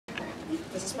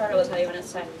Mrs. Sparrow will tell you when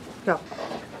it's time. Go.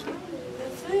 The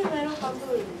Three Little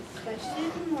Javelinas by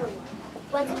Susan Morgan.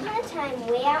 Once upon a time,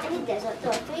 way out in the desert,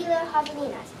 there were three little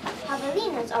javelinas.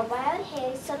 Javelinas are wild,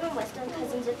 hairy, southern western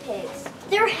cousins of pigs.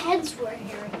 Their heads were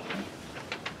hairy.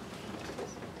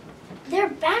 Their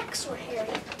backs were hairy.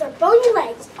 Their bony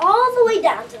legs, all the way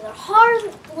down to their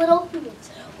hard little hooves,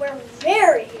 were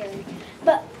very hairy.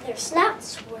 But their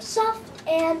snouts were soft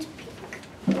and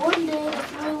pink. One day, the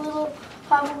three little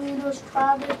javelinas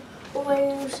trotted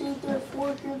away to seek their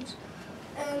fortunes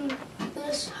in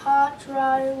this hot,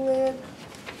 dry land.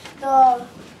 The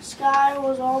sky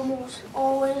was almost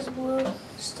always blue.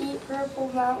 Steep purple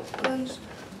mountains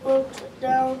looked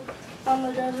down on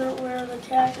the desert where the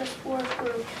cactus forest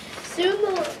grew. Soon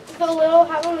the little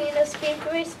javelinas came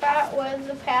to a spot where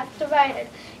the path divided,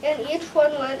 and each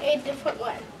one went a different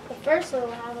way. The first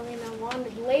little javelina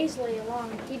wandered lazily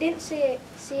along. He didn't see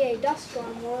a dust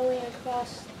storm rolling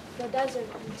across the desert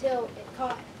until it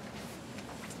caught him.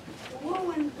 The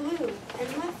whirlwind blew away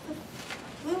and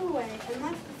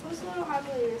left the first little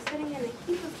javelina sitting in a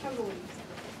heap of tumbleweeds.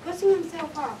 Dusting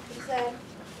himself off, he said,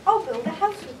 "I'll build a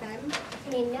house with them."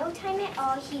 And in no time at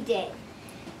all, he did.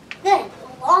 Then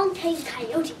along came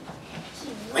Coyote. He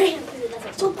ran through the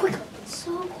desert so quickly and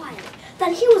so quietly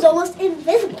that he was almost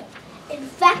invisible. In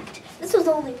fact, this was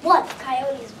only one of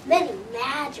Coyote's many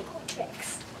magical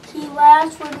tricks. He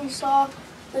laughed when he saw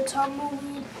the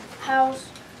tumbleweed house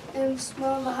and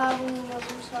smelled the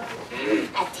javelinas inside.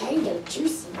 A tender,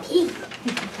 juicy pig.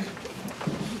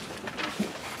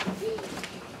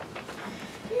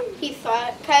 He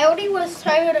thought. Coyote was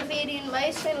tired of eating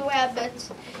mice and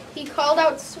rabbits. He called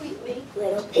out sweetly,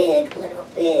 Little pig,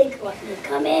 let me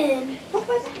come in." "What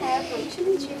was hair from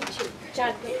Chitty Chitty Chitty?"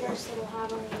 Jack, the first little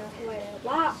javelina, who had a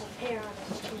lot of hair on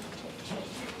his chin.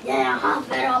 Then I'll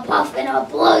huff and I'll puff and I'll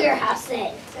blow your house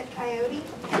in. said Coyote.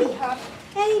 And he huffed,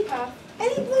 and he puffed,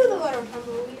 and he blew the little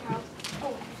tumbleweed house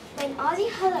away. When Ozzy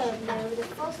hullowed low, the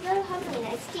first little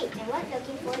javelina escaped and went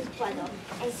looking for his brother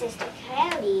and sister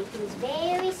Coyote, who was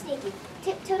very sneaky,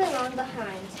 tiptoed along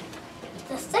behind.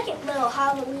 The second little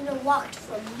javelina walked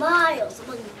for miles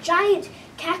among giant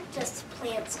cactus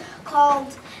plants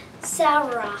called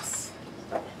saguaros.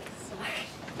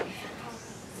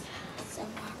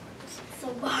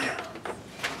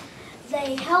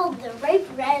 They held the ripe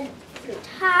red fruit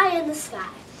high in the sky,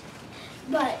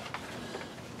 but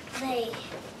they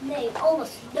made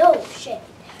almost no shade,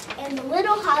 and the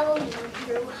little javelina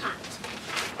grew hot.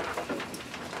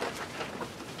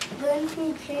 Then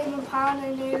he came upon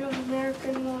a Native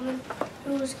American woman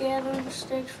who was gathering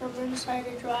sticks from inside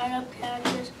a dried up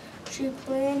cactus. She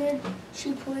planned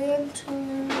to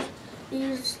use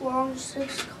these long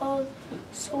sticks called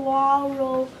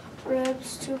saguaro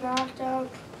ribs to knock down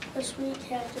the sweet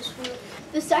cactus fruit.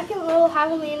 The second little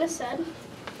javelina said,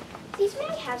 "These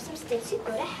may have some sticks to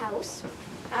build a house."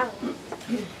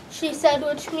 She said,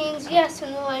 which means yes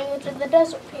in the language of the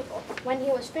desert people. When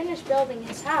he was finished building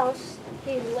his house,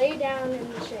 he lay down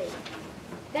in the shade.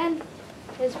 Then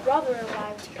his brother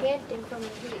arrived, panting from the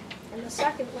heat, and the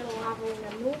second little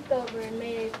javelina moved over and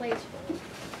made a place for him.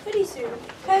 Pretty soon,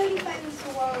 Coyote finds the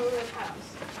saguaro rib house.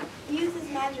 He uses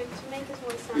magic to make his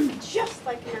voice sound just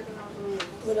like another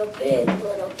javelina. Little pig,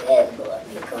 let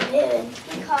me come in."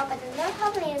 He called, but the little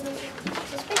javelina was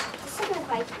suspicious. The second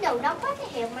cried, "No, not by the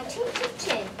hair of my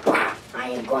chin. I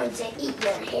am going to eat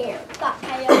your hair," thought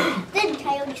Coyote. Then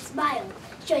Coyote smiled,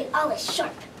 showing all his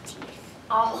sharp teeth.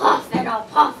 "I'll huff and I'll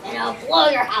puff and I'll blow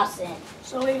your house in."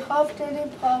 So he huffed and he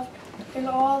puffed, and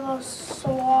all the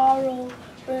saguaro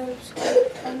ribs came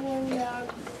tumbling down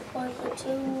like the two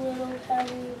little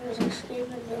javelinas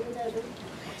escaped into the desert.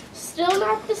 Still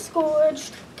not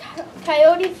discouraged,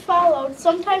 Coyote followed.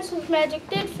 Sometimes his magic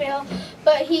did fail,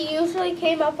 but he usually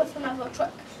came up with another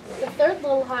trick. The third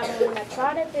little javelina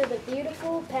trotted through the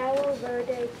beautiful Palo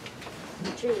Verde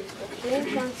trees with green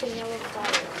trunks and yellow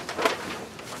flowers.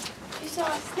 She saw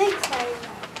a snake sliding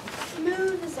by,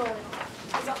 smooth as oil,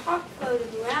 as a hawk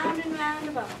floated round and round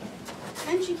above her.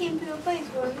 Then she came to a place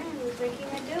where a man was making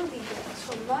adobe bricks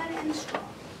from mud and straw.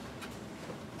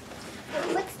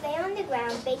 The bricks lay on the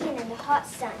ground, baking in the hot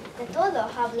sun. The third little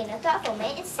javelina thought for a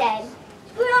minute and said,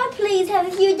 "Would I please have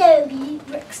a few adobe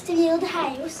bricks to build a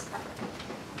house?"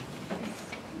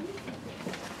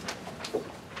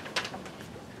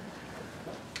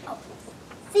 Oh,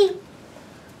 see?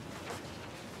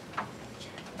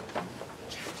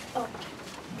 Oh.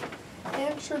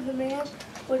 Answered the man,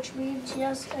 which means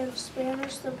yes in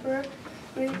Spanish. The brick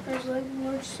maker's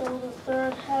language. So the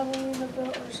third javelina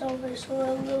built herself a sort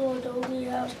of little adobe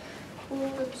house,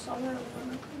 cool in summer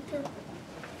and winter.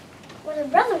 When her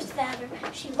brothers found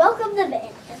her, she welcomed them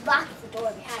in and locked the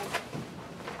behind.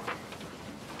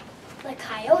 The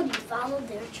coyote followed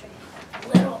their trail.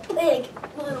 Little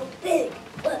pig,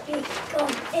 let me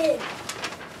come in.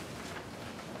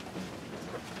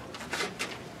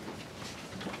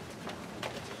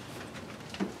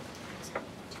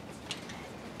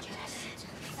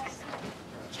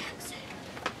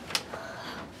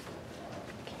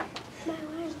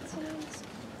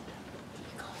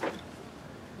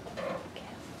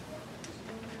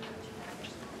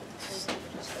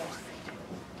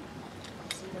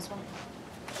 See this one?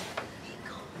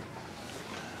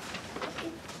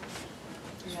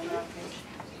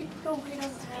 No, he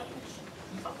doesn't have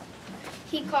it.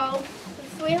 He called. The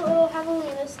three little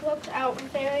javelinas looked out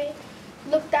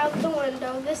the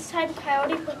window. This time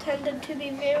Coyote pretended to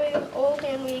be very old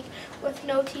and weak, with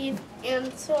no teeth and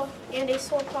a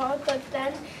sore paw, but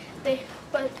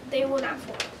they were not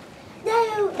fooled.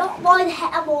 No, not one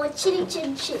hat, more chitty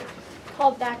chin chin.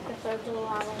 Called back the third little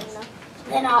javelina.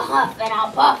 Then I'll huff and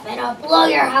I'll puff and I'll blow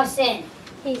your house in.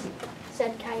 He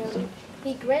said Coyote.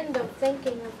 He grinned of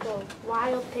thinking of the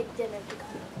wild pig dinner to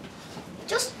come.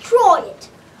 Just try it.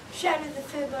 Shouted the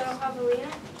third little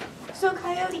javelina. So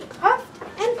Coyote puffed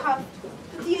and puffed,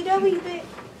 but the adobe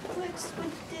bricks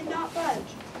did not budge.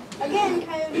 Again,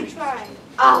 Coyote tried.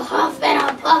 I'll huff and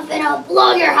I'll puff and I'll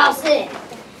blow your house in.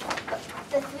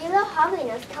 The three little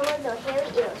javelinas covered their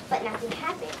hairy ears, but nothing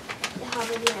happened. The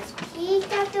javelinas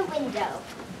peeked out the window.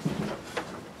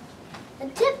 The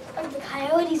tip of the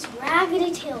coyote's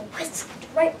raggedy tail whisked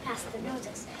right past their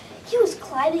noses. He was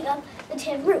climbing up the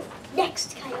tin roof.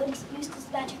 Next, Coyote used his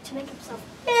magic to make himself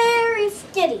very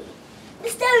skinny. The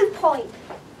stovepipe.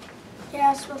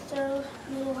 Yes, with their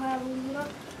little javelina.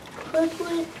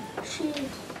 Quickly, she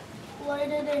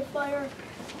lighted a fire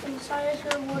inside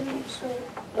her wooden stove.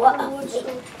 What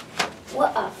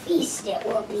a feast it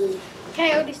will be.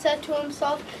 Coyote said to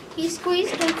himself. He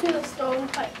squeezed into the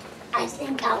stovepipe. I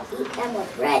think I'll eat them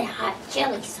with red hot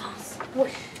chili sauce.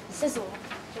 Whoosh, sizzle.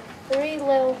 The three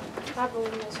little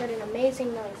javelinas heard an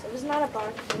amazing noise. It was not a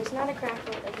bark, it was not a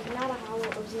crackle, it was not a howl,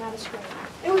 it was not a scream.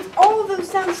 It was all those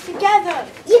sounds together.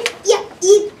 Yip, yip,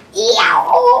 yip,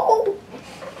 yow!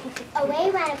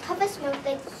 Away ran a puff of smoke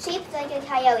shaped like a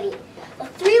coyote. The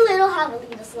three little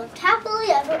javelinas lived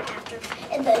happily ever after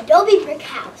in the adobe brick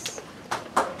house.